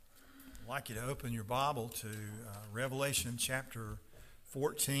like you to open your Bible to Revelation chapter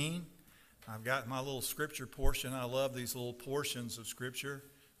 14. I've got my little scripture portion. I love these little portions of scripture.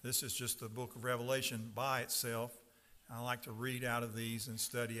 This is just the book of Revelation by itself. I like to read out of these and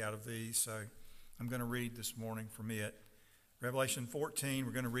study out of these, so I'm going to read this morning from it. Revelation 14,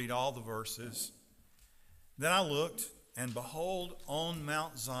 we're going to read all the verses. Then I looked, and behold, on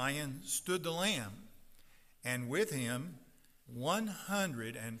Mount Zion stood the Lamb, and with him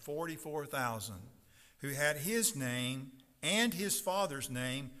 144,000, who had his name and his Father's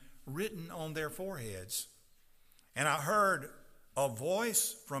name written on their foreheads. And I heard a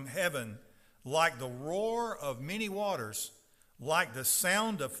voice from heaven like the roar of many waters, like the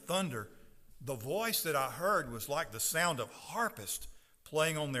sound of thunder. The voice that I heard was like the sound of harpists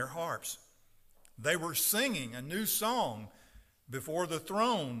playing on their harps. They were singing a new song before the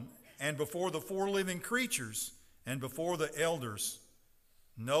throne and before the four living creatures and before the elders.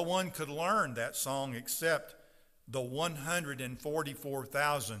 No one could learn that song except the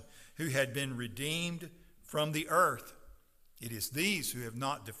 144,000 who had been redeemed from the earth. It is these who have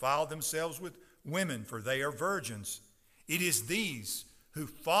not defiled themselves with women, for they are virgins. It is these who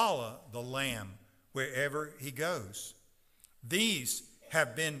follow the Lamb wherever he goes. These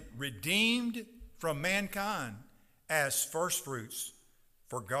have been redeemed from mankind as firstfruits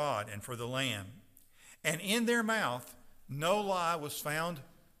for God and for the Lamb. And in their mouth no lie was found,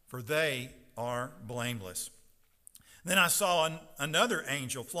 for they are blameless. Then I saw another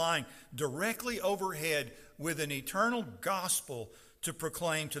angel flying directly overhead with an eternal gospel to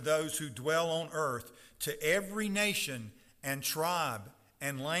proclaim to those who dwell on earth, to every nation and tribe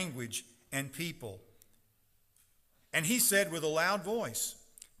and language and people. And he said with a loud voice,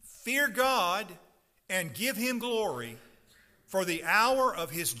 "Fear God and give him glory, for the hour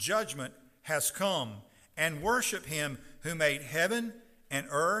of his judgment has come, and worship him who made heaven and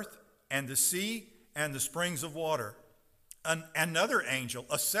earth and the sea and the springs of water." Another angel,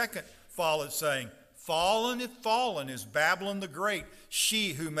 a second, followed, saying, "Fallen is Babylon the Great,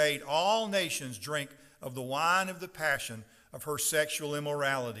 she who made all nations drink of the wine of the passion of her sexual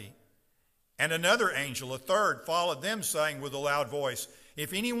immorality." And another angel, a third, followed them, saying with a loud voice,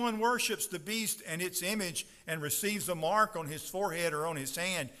 "If anyone worships the beast and its image and receives a mark on his forehead or on his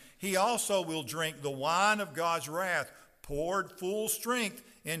hand, he also will drink the wine of God's wrath, poured full strength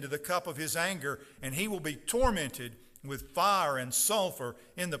into the cup of his anger, and he will be tormented with fire and sulfur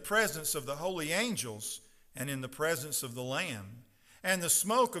in the presence of the holy angels and in the presence of the Lamb. And the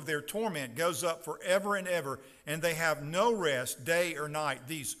smoke of their torment goes up forever and ever, and they have no rest day or night,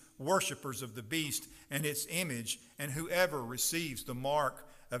 these worshipers of the beast and its image, and whoever receives the mark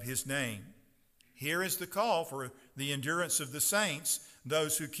of his name. Here is the call for the endurance of the saints,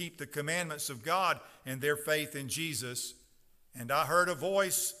 those who keep the commandments of God and their faith in Jesus. And I heard a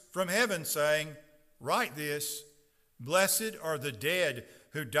voice from heaven saying, "Write this, blessed are the dead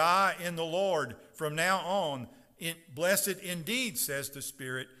who die in the Lord from now on. Blessed indeed, says the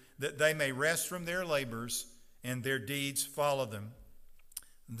Spirit, that they may rest from their labors and their deeds follow them."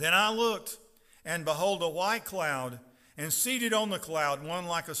 Then I looked, and behold, a white cloud, and seated on the cloud one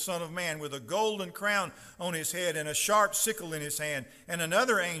like a son of man, with a golden crown on his head and a sharp sickle in his hand. And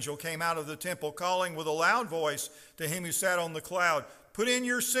another angel came out of the temple, calling with a loud voice to him who sat on the cloud, "Put in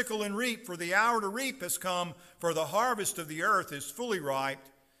your sickle and reap, for the hour to reap has come, for the harvest of the earth is fully ripe."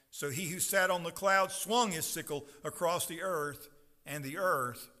 So he who sat on the cloud swung his sickle across the earth, and the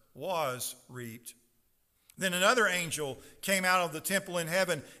earth was reaped. Then another angel came out of the temple in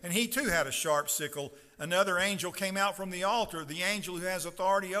heaven, and he too had a sharp sickle. Another angel came out from the altar, the angel who has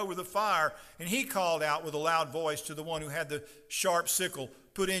authority over the fire, and he called out with a loud voice to the one who had the sharp sickle,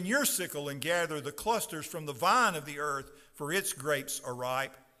 "Put in your sickle and gather the clusters from the vine of the earth, for its grapes are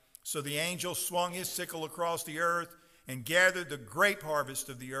ripe." So the angel swung his sickle across the earth and gathered the grape harvest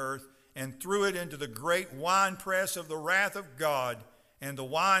of the earth and threw it into the great winepress of the wrath of God. And the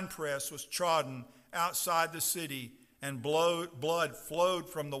winepress was trodden outside the city, and blood flowed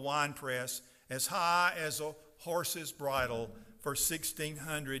from the winepress as high as a horse's bridle for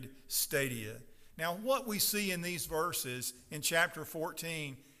 1,600 stadia. Now, what we see in these verses in chapter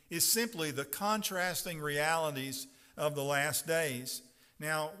 14 is simply the contrasting realities of the last days.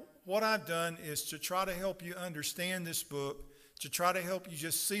 Now, what I've done is to try to help you understand this book, to try to help you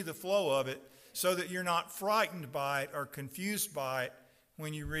just see the flow of it so that you're not frightened by it or confused by it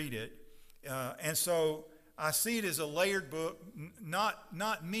when you read it. And so I see it as a layered book,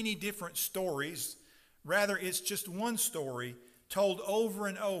 not many different stories. Rather, it's just one story told over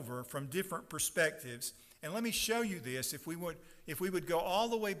and over from different perspectives. And let me show you this. If we would go all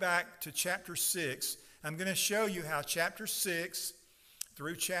the way back to chapter 6, I'm going to show you how chapter 6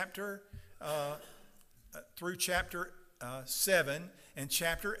 through chapter 7, and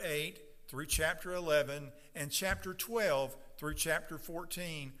chapter 8 through chapter 11, and chapter 12 through chapter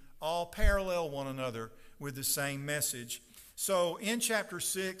 14, all parallel one another with the same message. So in chapter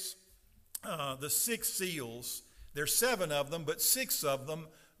 6, the 6 seals, there's 7 of them, but 6 of them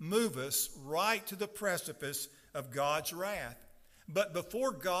move us right to the precipice of God's wrath. But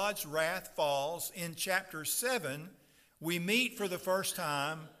before God's wrath falls, in chapter 7, we meet for the first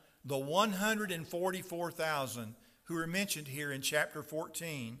time the 144,000 who are mentioned here in chapter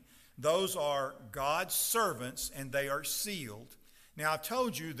 14. Those are God's servants, and they are sealed. Now, I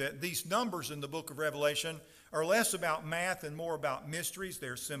told you that these numbers in the book of Revelation are less about math and more about mysteries.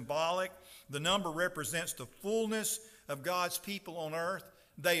 They're symbolic. The number represents the fullness of God's people on earth.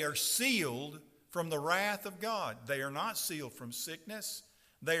 They are sealed from the wrath of God. They are not sealed from sickness.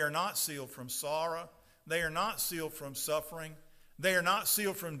 They are not sealed from sorrow. They are not sealed from suffering. They are not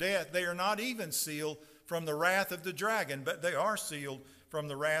sealed from death. They are not even sealed from the wrath of the dragon, but they are sealed from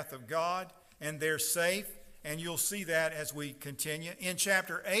the wrath of God, and they're safe. And you'll see that as we continue. In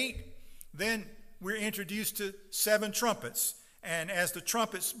chapter 8, then we're introduced to 7 trumpets. And as the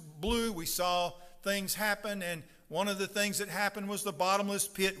trumpets blew, we saw things happen. And one of the things that happened was the bottomless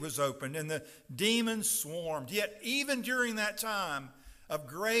pit was opened and the demons swarmed. Yet even during that time of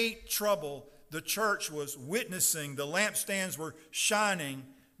great trouble, the church was witnessing. The lampstands were shining.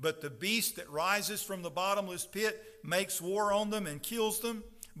 But the beast that rises from the bottomless pit makes war on them and kills them.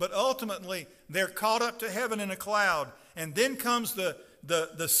 But ultimately, they're caught up to heaven in a cloud. And then comes the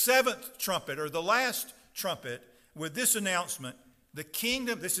 7th trumpet, or the last trumpet, with this announcement. The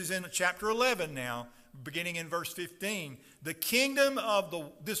kingdom, this is in chapter 11 now, beginning in verse 15. The kingdom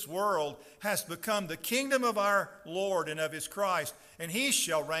of this world has become the kingdom of our Lord and of his Christ, and he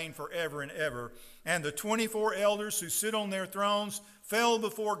shall reign forever and ever. And the 24 elders who sit on their thrones fell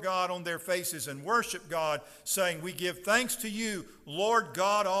before God on their faces and worshiped God, saying, We give thanks to you, Lord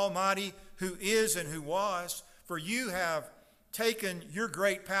God Almighty, who is and who was, for you have taken your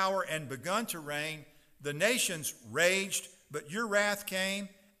great power and begun to reign. The nations raged, but your wrath came,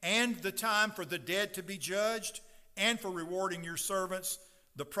 and the time for the dead to be judged, and for rewarding your servants,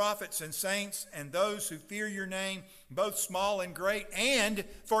 the prophets and saints, and those who fear your name, both small and great, and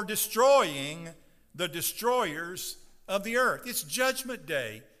for destroying the destroyers of the earth. It's Judgment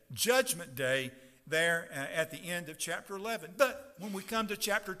Day there at the end of chapter 11. But when we come to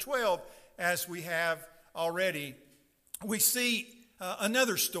chapter 12, as we have already, we see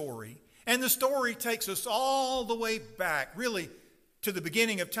another story. And the story takes us all the way back, really, to the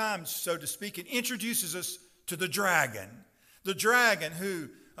beginning of time, so to speak. It introduces us to the dragon. The dragon who,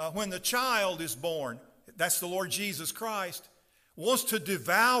 when the child is born, that's the Lord Jesus Christ, wants to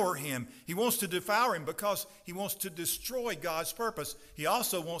devour him. He wants to devour him because he wants to destroy God's purpose. He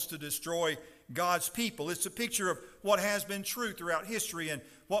also wants to destroy God's people. It's a picture of what has been true throughout history and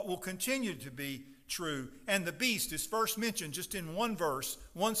what will continue to be true. And the beast is first mentioned just in one verse,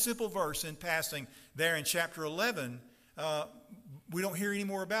 one simple verse in passing there in chapter 11. We don't hear any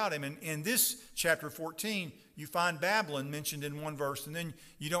more about him. And in this chapter 14, you find Babylon mentioned in one verse, and then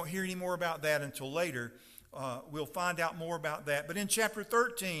you don't hear any more about that until later. We'll find out more about that. But in chapter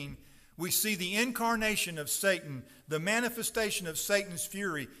 13, we see the incarnation of Satan, the manifestation of Satan's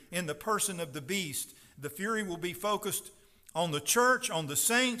fury in the person of the beast. The fury will be focused on the church, on the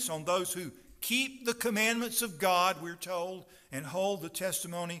saints, on those who keep the commandments of God, we're told, and hold the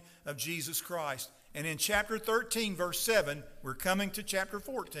testimony of Jesus Christ. And in chapter 13, verse 7, we're coming to chapter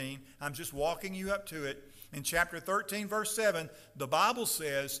 14. I'm just walking you up to it. In chapter 13, verse 7, the Bible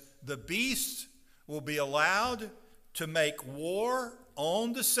says, the beast will be allowed to make war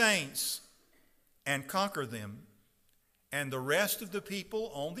on the saints and conquer them. And the rest of the people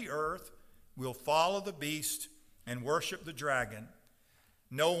on the earth will follow the beast and worship the dragon.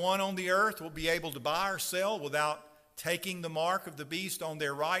 No one on the earth will be able to buy or sell without taking the mark of the beast on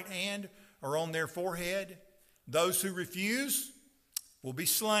their right hand or on their forehead. Those who refuse will be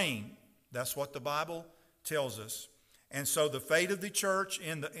slain. That's what the Bible tells us. And so the fate of the church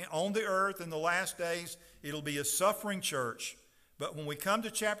on the earth in the last days, it'll be a suffering church. But when we come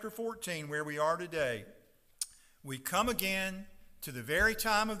to chapter 14, where we are today, we come again to the very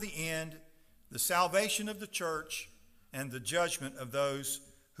time of the end, the salvation of the church, and the judgment of those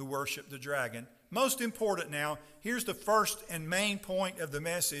who worship the dragon. Most important now, here's the first and main point of the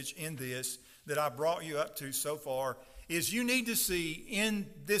message in this that I brought you up to so far, is you need to see in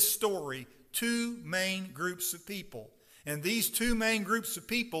this story 2 main groups of people. And these 2 main groups of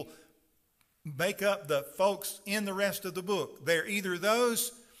people make up the folks in the rest of the book. They're either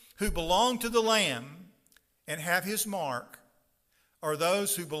those who belong to the Lamb and have his mark, are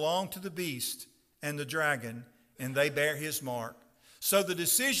those who belong to the beast and the dragon, and they bear his mark. So the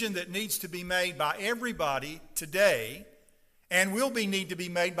decision that needs to be made by everybody today, and need to be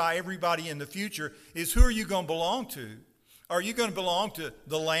made by everybody in the future, is who are you going to belong to? Are you going to belong to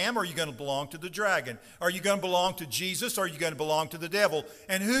the Lamb, or are you going to belong to the dragon? Are you going to belong to Jesus, or are you going to belong to the devil?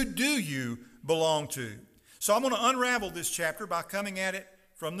 And who do you belong to? So I'm going to unravel this chapter by coming at it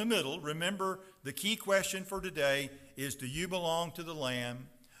from the middle. Remember, the key question for today is, do you belong to the Lamb,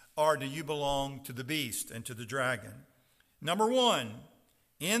 or do you belong to the beast and to the dragon? Number one,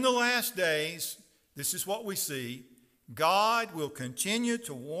 in the last days, this is what we see. God will continue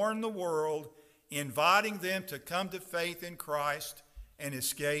to warn the world, inviting them to come to faith in Christ and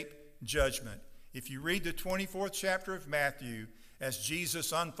escape judgment. If you read the 24th chapter of Matthew, as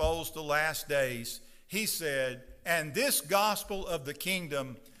Jesus unfolds the last days, he said, "And this gospel of the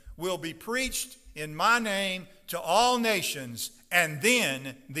kingdom will be preached in my name to all nations, and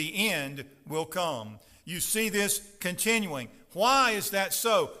then the end will come." You see this continuing. Why is that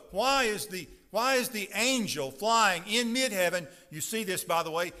so? Why is the angel flying in mid-heaven? You see this, by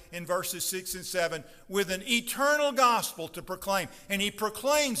the way, in verses 6 and 7, with an eternal gospel to proclaim. And he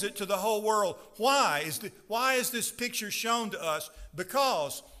proclaims it to the whole world. Why is this picture shown to us?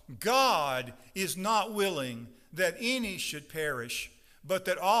 Because God is not willing that any should perish, but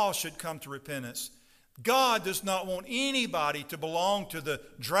that all should come to repentance. God does not want anybody to belong to the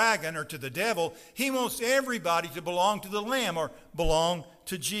dragon or to the devil. He wants everybody to belong to the Lamb or belong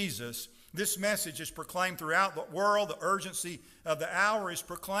to Jesus. This message is proclaimed throughout the world. The urgency of the hour is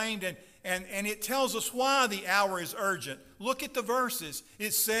proclaimed, and it tells us why the hour is urgent. Look at the verses.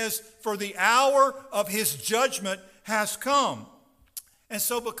 It says, "For the hour of his judgment has come." And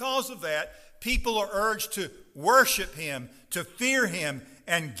so because of that, people are urged to worship him, to fear him,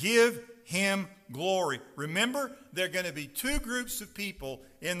 and give him glory. Remember, there are going to be two groups of people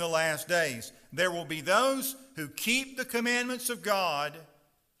in the last days. There will be those who keep the commandments of God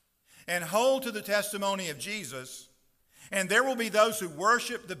and hold to the testimony of Jesus, and there will be those who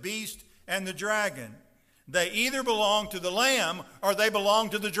worship the beast and the dragon. They either belong to the Lamb or they belong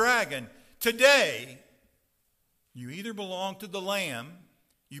to the dragon. Today, you either belong to the Lamb,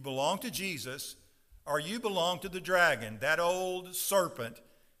 you belong to Jesus, or you belong to the dragon, that old serpent,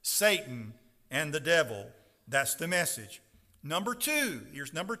 Satan, and the devil. That's the message. Number two,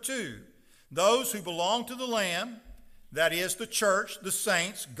 here's number two. Those who belong to the Lamb, that is the church, the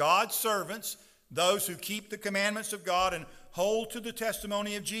saints, God's servants, those who keep the commandments of God and hold to the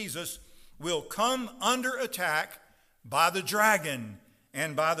testimony of Jesus, will come under attack by the dragon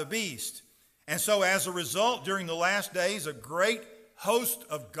and by the beast. And so as a result, during the last days, a great host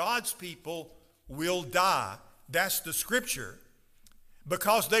of God's people will die. That's the scripture.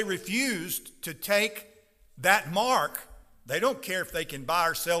 Because they refused to take that mark. They don't care if they can buy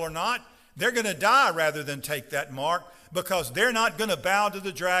or sell or not. They're going to die rather than take that mark, because they're not going to bow to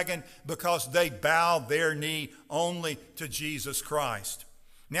the dragon, because they bow their knee only to Jesus Christ.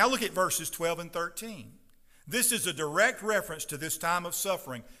 Now look at verses 12 and 13. This is a direct reference to this time of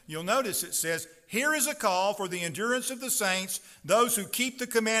suffering. You'll notice it says, "Here is a call for the endurance of the saints, those who keep the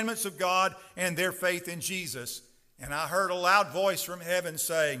commandments of God and their faith in Jesus." And I heard a loud voice from heaven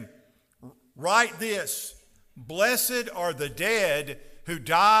saying, "Write this, blessed are the dead who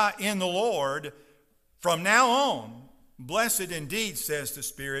die in the Lord. From now on, blessed indeed, says the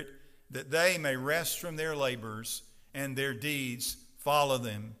Spirit, that they may rest from their labors and their deeds follow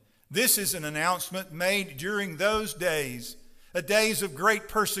them." This is an announcement made during those days, days of great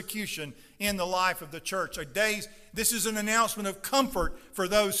persecution in the life of the church. This is an announcement of comfort for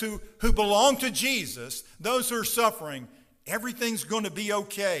those who belong to Jesus, those who are suffering. Everything's going to be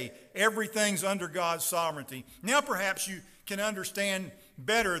okay. Everything's under God's sovereignty. Now perhaps you can understand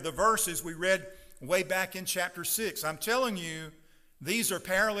better the verses we read way back in chapter 6. I'm telling you, these are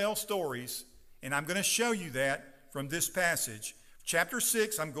parallel stories, and I'm going to show you that from this passage. Chapter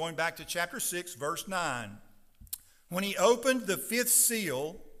 6, I'm going back to chapter 6, verse 9. "When he opened the fifth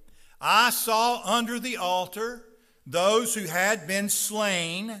seal, I saw under the altar those who had been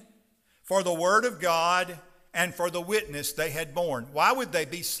slain for the word of God and for the witness they had borne." Why would they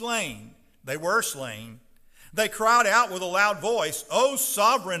be slain? They were slain. "They cried out with a loud voice, 'O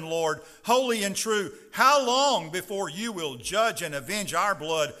sovereign Lord, holy and true, how long before you will judge and avenge our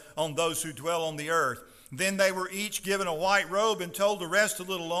blood on those who dwell on the earth?' Then they were each given a white robe and told to rest a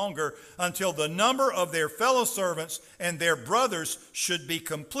little longer until the number of their fellow servants and their brothers should be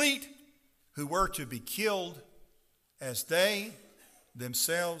complete, who were to be killed as they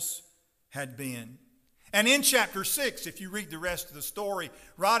themselves had been." And in chapter 6, if you read the rest of the story,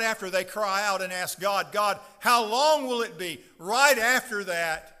 right after they cry out and ask God, God, how long will it be? Right after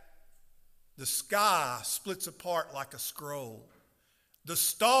that, the sky splits apart like a scroll. The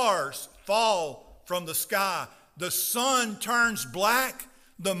stars fall from the sky. The sun turns black.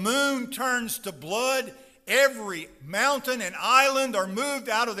 The moon turns to blood. Every mountain and island are moved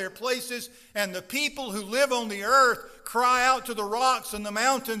out of their places. And the people who live on the earth cry out to the rocks and the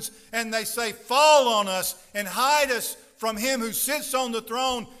mountains, and they say, fall on us and hide us from him who sits on the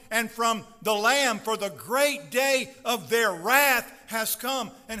throne and from the Lamb, for the great day of their wrath has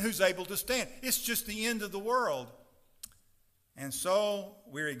come, and who's able to stand. It's just the end of the world. And so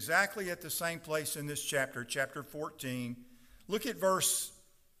we're exactly at the same place in this chapter, chapter 14. Look at verse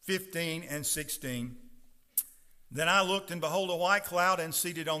 15 and 16. Then I looked, and behold, a white cloud, and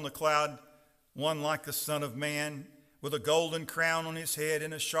seated on the cloud, one like the Son of Man, with a golden crown on his head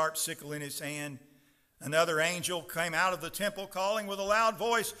and a sharp sickle in his hand. Another angel came out of the temple, calling with a loud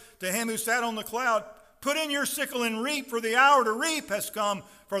voice to him who sat on the cloud, put in your sickle and reap, for the hour to reap has come,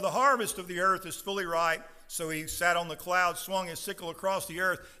 for the harvest of the earth is fully ripe. So he sat on the cloud, swung his sickle across the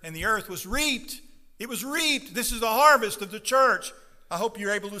earth, and the earth was reaped. It was reaped. This is the harvest of the church. I hope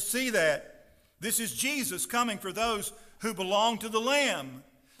you're able to see that. This is Jesus coming for those who belong to the Lamb.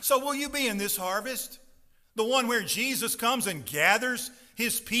 So will you be in this harvest? The one where Jesus comes and gathers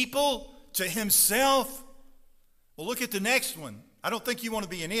his people to himself? Well, look at the next one. I don't think you want to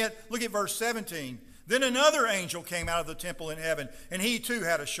be in it. Look at verse 17. Then another angel came out of the temple in heaven, and he too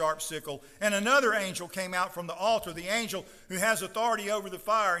had a sharp sickle. And another angel came out from the altar, the angel who has authority over the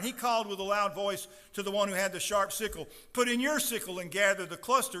fire. And he called with a loud voice to the one who had the sharp sickle, put in your sickle and gather the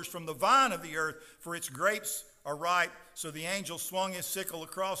clusters from the vine of the earth, for its grapes are ripe. So the angel swung his sickle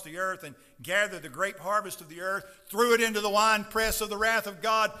across the earth and gathered the grape harvest of the earth, threw it into the winepress of the wrath of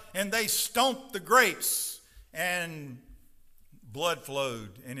God, and they stomped the grapes, and blood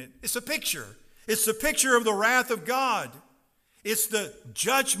flowed. And it's a picture. It's a picture of the wrath of God. It's the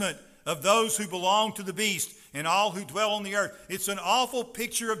judgment of those who belong to the beast and all who dwell on the earth. It's an awful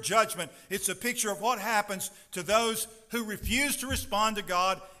picture of judgment. It's a picture of what happens to those who refuse to respond to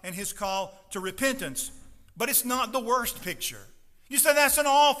God and his call to repentance. But it's not the worst picture. You say that's an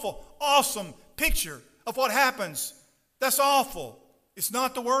awful, awesome picture of what happens. That's awful. It's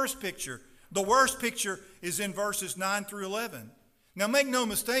not the worst picture. The worst picture is in verses 9 through 11. Now make no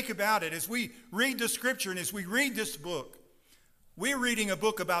mistake about it. As we read the scripture and as we read this book, we're reading a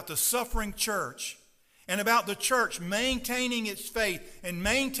book about the suffering church and about the church maintaining its faith and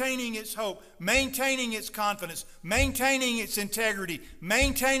maintaining its hope, maintaining its confidence, maintaining its integrity,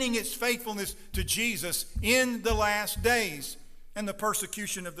 maintaining its faithfulness to Jesus in the last days. And the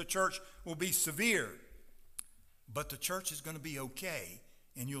persecution of the church will be severe. But the church is going to be okay,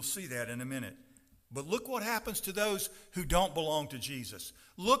 and you'll see that in a minute. But look what happens to those who don't belong to Jesus.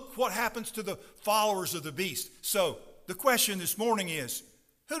 Look what happens to the followers of the beast. So the question this morning is,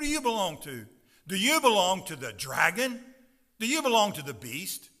 who do you belong to? Do you belong to the dragon? Do you belong to the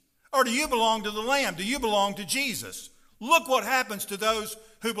beast? Or do you belong to the Lamb? Do you belong to Jesus? Look what happens to those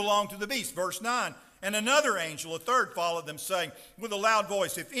who belong to the beast. Verse 9, and another angel, a third, followed them, saying with a loud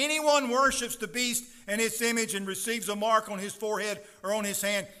voice, if anyone worships the beast and its image and receives a mark on his forehead or on his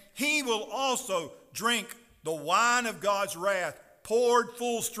hand, he will also drink the wine of God's wrath, poured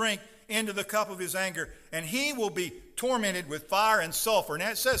full strength into the cup of his anger, and he will be tormented with fire and sulfur.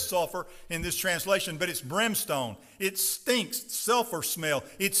 Now it says sulfur in this translation, but it's brimstone. It stinks, sulfur smell.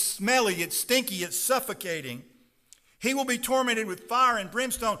 It's smelly, it's stinky, it's suffocating. He will be tormented with fire and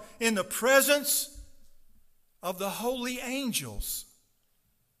brimstone in the presence of the holy angels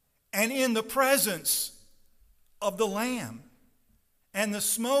and in the presence of the Lamb. And the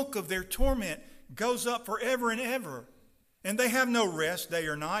smoke of their torment goes up forever and ever. And they have no rest day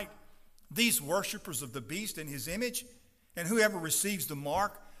or night, these worshipers of the beast and his image, and whoever receives the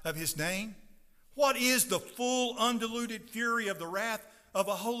mark of his name. What is the full, undiluted fury of the wrath of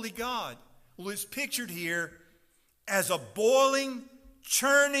a holy God? Well, it's pictured here as a boiling,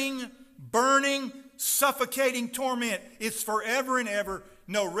 churning, burning, suffocating torment. It's forever and ever.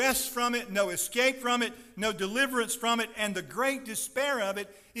 No rest from it, no escape from it, no deliverance from it. And the great despair of it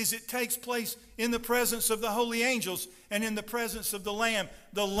is it takes place in the presence of the holy angels and in the presence of the Lamb.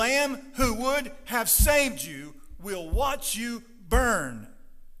 The Lamb who would have saved you will watch you burn.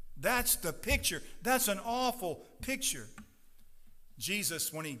 That's the picture. That's an awful picture.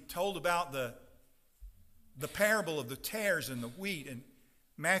 Jesus, when he told about the parable of the tares and the wheat in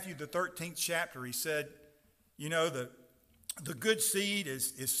Matthew the 13th chapter, he said, you know, the good seed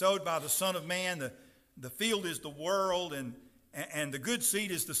is sowed by the Son of Man. The field is the world, and the good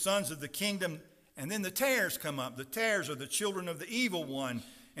seed is the sons of the kingdom, And then the tares come up. The tares are the children of the evil one,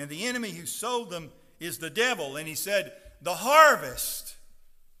 and the enemy who sowed them is the devil. And he said, the harvest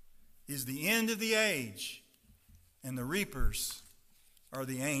is the end of the age, and the reapers are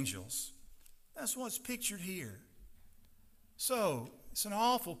the angels. That's what's pictured here. So, it's an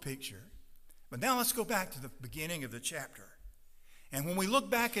awful picture. But now let's go back to the beginning of the chapter. And when we look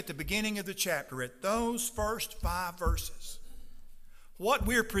back at the beginning of the chapter, at those first 5 verses, what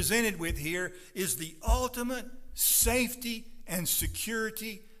we're presented with here is the ultimate safety and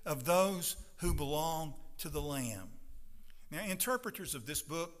security of those who belong to the Lamb. Now, interpreters of this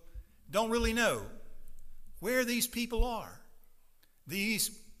book don't really know where these people are.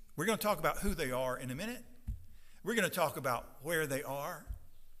 We're going to talk about who they are in a minute. We're going to talk about where they are.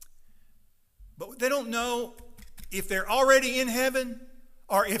 But they don't know if they're already in heaven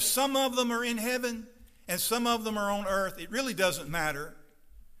or if some of them are in heaven and some of them are on earth. It really doesn't matter,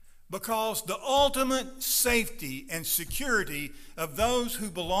 because the ultimate safety and security of those who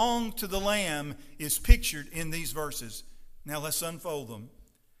belong to the Lamb is pictured in these verses. Now let's unfold them.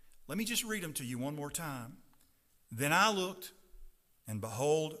 Let me just read them to you one more time. Then I looked, and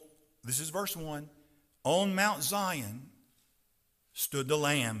behold, this is verse 1, on Mount Zion stood the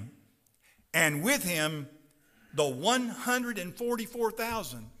Lamb, and with him the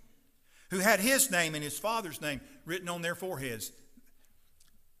 144,000 who had his name and his Father's name written on their foreheads.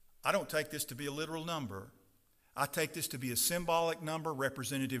 I don't take this to be a literal number. I take this to be a symbolic number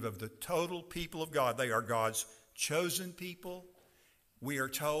representative of the total people of God. They are God's chosen people. We are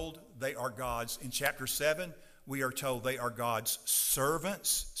told they are God's, in chapter 7, we are told they are God's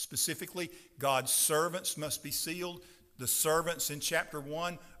servants. Specifically, God's servants must be sealed. The servants in chapter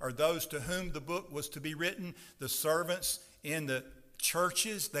 1 are those to whom the book was to be written. The servants in the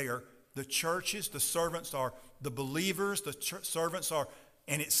churches, they are the churches. The servants are the believers. The servants are,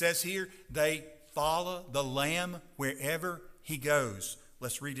 and it says here, they follow the Lamb wherever he goes.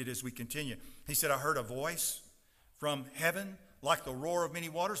 Let's read it as we continue. He said, I heard a voice from heaven like the roar of many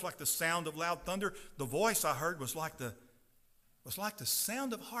waters, like the sound of loud thunder. The voice I heard was like the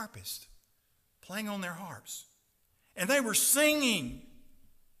sound of harpists playing on their harps. And they were singing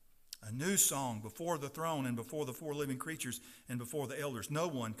a new song before the throne and before the 4 living creatures and before the elders. No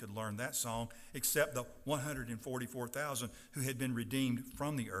one could learn that song except the 144,000 who had been redeemed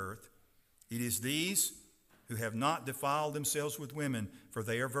from the earth. It is these who have not defiled themselves with women, for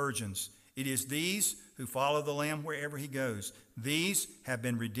they are virgins. It is these who follow the Lamb wherever he goes. These have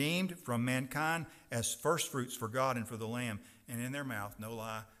been redeemed from mankind as firstfruits for God and for the Lamb. And in their mouth no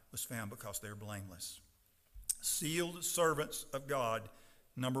lie was found, because they are blameless. Sealed servants of God,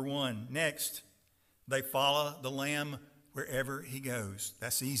 number 1. Next, they follow the Lamb wherever he goes.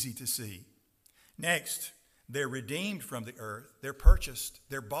 That's easy to see. Next, they're redeemed from the earth. They're purchased.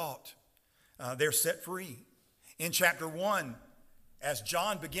 They're bought. They're set free. In chapter 1, as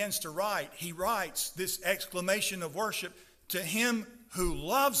John begins to write, he writes this exclamation of worship to him who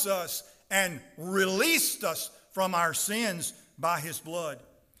loves us and released us from our sins by his blood.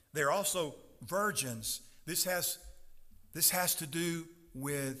 They're also virgins. This has to do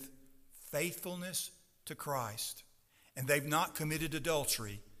with faithfulness to Christ. And they've not committed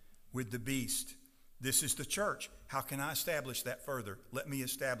adultery with the beast. This is the church. How can I establish that further? Let me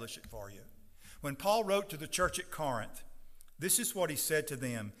establish it for you. When Paul wrote to the church at Corinth, this is what he said to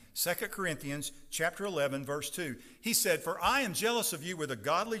them. 2 Corinthians chapter 11, verse 2. He said, for I am jealous of you with a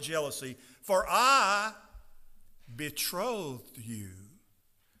godly jealousy, for I betrothed you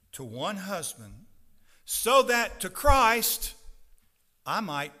to one husband, so that to Christ I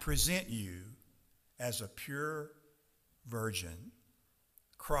might present you as a pure virgin.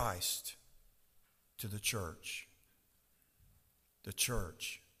 Christ to the church to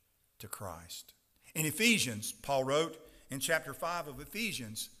Christ. In Ephesians, Paul wrote in chapter 5 of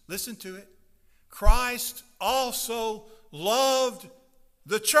Ephesians, listen to it, Christ also loved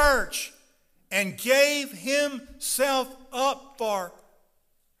the church and gave himself up for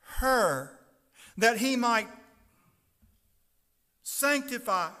her, that he might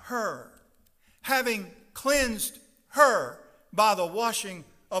sanctify her, having cleansed her by the washing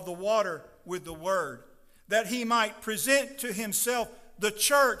of the water with the word, that he might present to himself the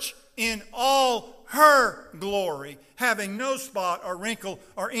church in all her glory, having no spot or wrinkle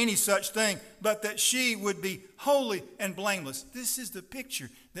or any such thing, but that she would be holy and blameless. This is the picture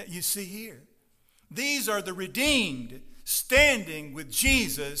that you see here. These are the redeemed standing with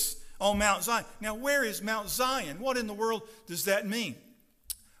Jesus on Mount Zion. Now, where is Mount Zion? What in the world does that mean?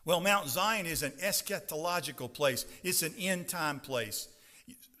 Well, Mount Zion is an eschatological place. It's an end-time place.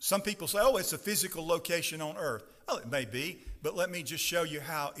 Some people say, oh, it's a physical location on earth. Well, it may be, but let me just show you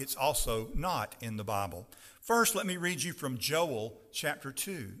how it's also not in the Bible. First, let me read you from Joel chapter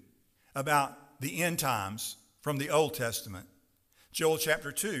 2 about the end times from the Old Testament. Joel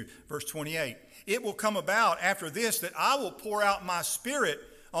chapter 2, verse 28. It will come about after this that I will pour out my spirit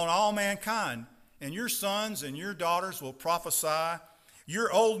on all mankind, and your sons and your daughters will prophesy.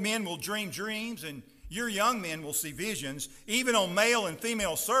 Your old men will dream dreams, and your young men will see visions. Even on male and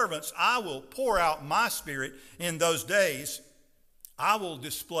female servants, I will pour out my spirit in those days. I will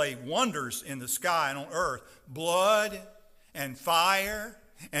display wonders in the sky and on earth, blood and fire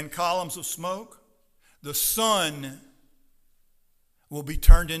and columns of smoke. The sun will be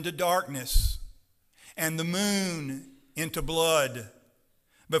turned into darkness and the moon into blood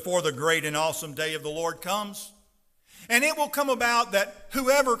before the great and awesome day of the Lord comes. And it will come about that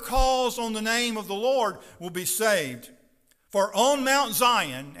whoever calls on the name of the Lord will be saved. For on Mount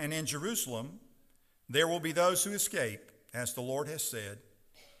Zion and in Jerusalem there will be those who escape, as the Lord has said,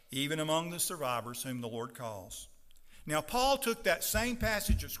 even among the survivors whom the Lord calls. Now, Paul took that same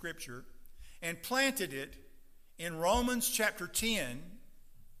passage of Scripture and planted it in Romans chapter 10.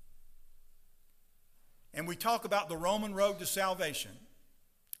 And we talk about the Roman road to salvation.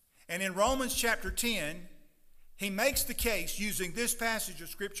 And in Romans chapter 10, he makes the case, using this passage of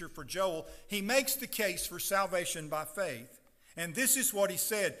Scripture for Joel, he makes the case for salvation by faith. And this is what he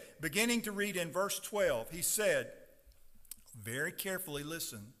said, beginning to read in verse 12. He said, very carefully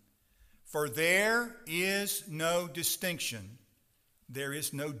listen, for there is no distinction, there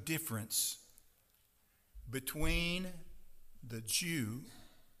is no difference between the Jew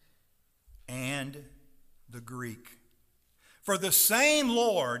and the Greek. For the same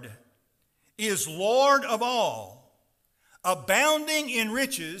Lord is Lord of all, abounding in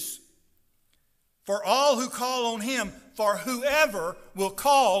riches for all who call on him. For whoever will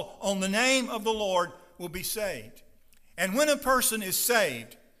call on the name of the Lord will be saved. And when a person is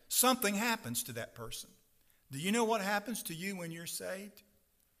saved, something happens to that person. Do you know what happens to you when you're saved?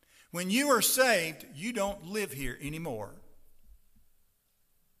 When you are saved, you don't live here anymore.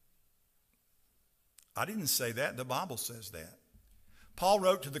 I didn't say that. The Bible says that. Paul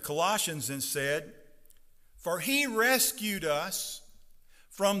wrote to the Colossians and said, for he rescued us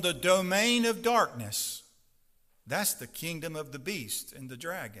from the domain of darkness. That's the kingdom of the beast and the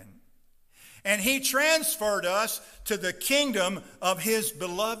dragon. And he transferred us to the kingdom of his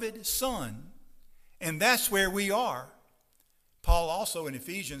beloved Son. And that's where we are. Paul also in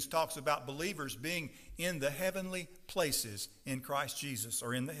Ephesians talks about believers being in the heavenly places in Christ Jesus,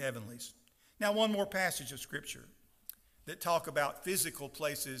 or in the heavenlies. Now, one more passage of Scripture that talk about physical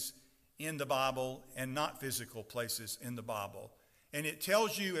places in the Bible and not physical places in the Bible. And it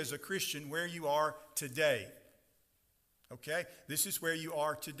tells you as a Christian where you are today. Okay? This is where you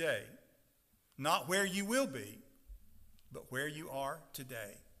are today. Not where you will be, but where you are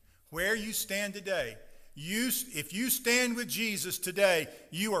today. Where you stand today. If you stand with Jesus today,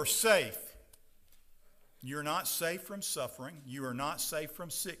 you are safe. You're not safe from suffering. You are not safe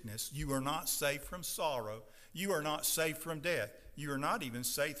from sickness. You are not safe from sorrow. You are not safe from death. You are not even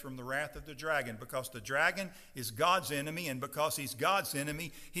safe from the wrath of the dragon, because the dragon is God's enemy, and because he's God's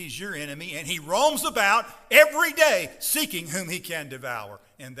enemy, he's your enemy, and he roams about every day seeking whom he can devour.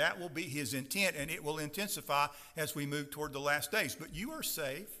 And that will be his intent, and it will intensify as we move toward the last days. But you are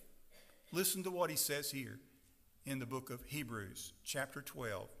safe. Listen to what he says here in the book of Hebrews, chapter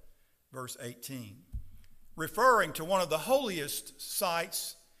 12, verse 18. Referring to one of the holiest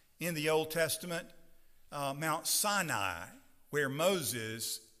sites in the Old Testament, Mount Sinai, where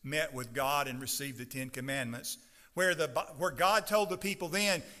Moses met with God and received the Ten Commandments, where God told the people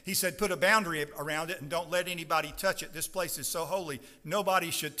then, he said, put a boundary around it and don't let anybody touch it. This place is so holy,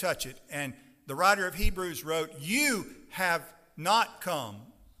 nobody should touch it. And the writer of Hebrews wrote, you have not come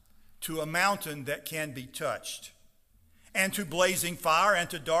to a mountain that can be touched, and to blazing fire, and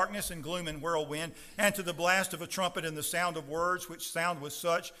to darkness and gloom and whirlwind, and to the blast of a trumpet and the sound of words, which sound was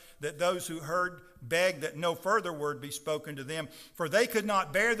such that those who heard begged that no further word be spoken to them. For they could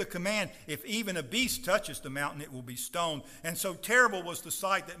not bear the command, if even a beast touches the mountain, it will be stoned. And so terrible was the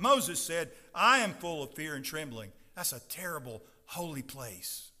sight that Moses said, I am full of fear and trembling. That's a terrible, holy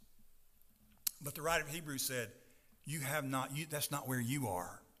place. But the writer of Hebrews said, that's not where you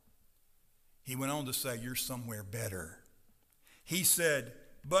are. He went on to say, you're somewhere better. He said,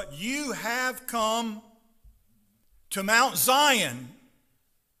 but you have come to Mount Zion.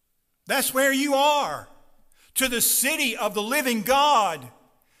 That's where you are. To the city of the living God,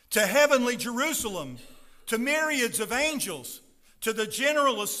 to heavenly Jerusalem, to myriads of angels, to the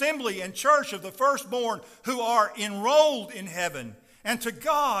general assembly and church of the firstborn who are enrolled in heaven, and to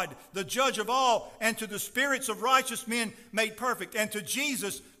God, the judge of all, and to the spirits of righteous men made perfect, and to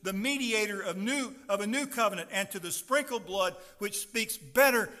Jesus, the mediator of a new covenant, and to the sprinkled blood, which speaks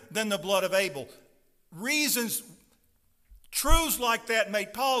better than the blood of Abel. Reasons, truths like that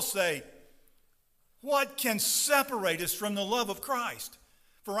made Paul say, what can separate us from the love of Christ?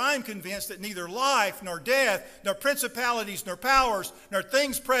 For I am convinced that neither life, nor death, nor principalities, nor powers, nor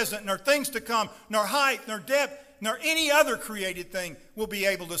things present, nor things to come, nor height, nor depth, nor any other created thing will be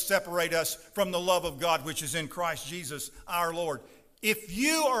able to separate us from the love of God which is in Christ Jesus our Lord. If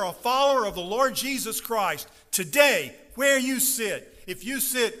you are a follower of the Lord Jesus Christ, today, where you sit, if you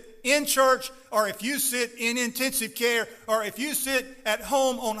sit in church, or if you sit in intensive care, or if you sit at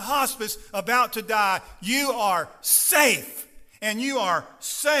home on hospice about to die, you are safe and you are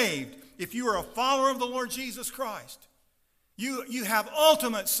saved. If you are a follower of the Lord Jesus Christ, you have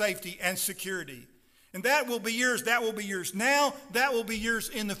ultimate safety and security. And that will be yours. That will be yours now. That will be yours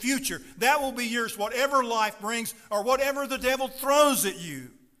in the future. That will be yours whatever life brings or whatever the devil throws at you,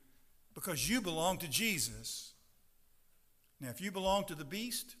 because you belong to Jesus. Now, if you belong to the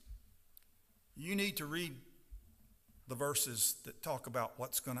beast, you need to read the verses that talk about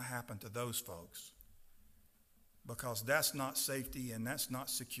what's going to happen to those folks, because that's not safety and that's not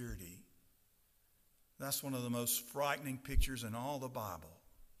security. That's one of the most frightening pictures in all the Bible.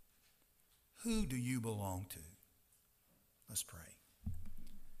 Who do you belong to? Let's pray.